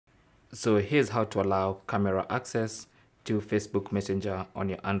So here's how to allow camera access to Facebook Messenger on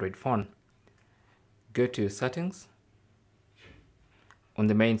your Android phone. Go to Settings. On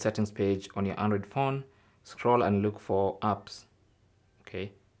the main settings page on your Android phone, scroll and look for Apps.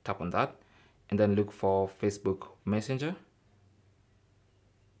 Okay, tap on that and then look for Facebook Messenger.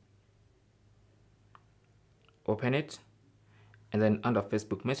 Open it, and then under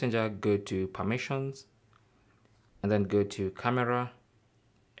Facebook Messenger, go to Permissions, and then go to Camera,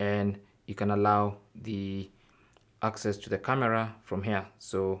 and you can allow the access to the camera from here.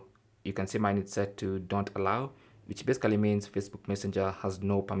 So you can see mine is set to Don't Allow, which basically means Facebook Messenger has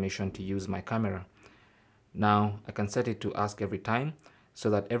no permission to use my camera. Now I can set it to Ask Every Time, so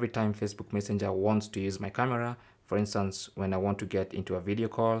that every time Facebook Messenger wants to use my camera, for instance, when I want to get into a video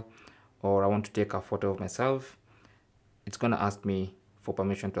call or I want to take a photo of myself, it's going to ask me for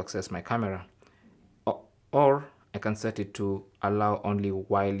permission to access my camera. Or I can set it to allow only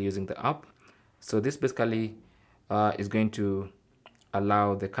while using the app. So this basically is going to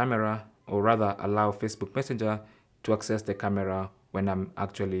allow the camera, or rather allow Facebook Messenger to access the camera when I'm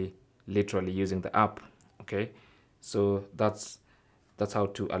actually literally using the app. Okay, so that's how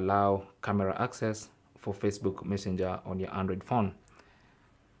to allow camera access for Facebook Messenger on your Android phone.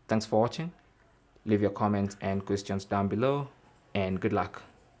 Thanks for watching. Leave your comments and questions down below, and good luck.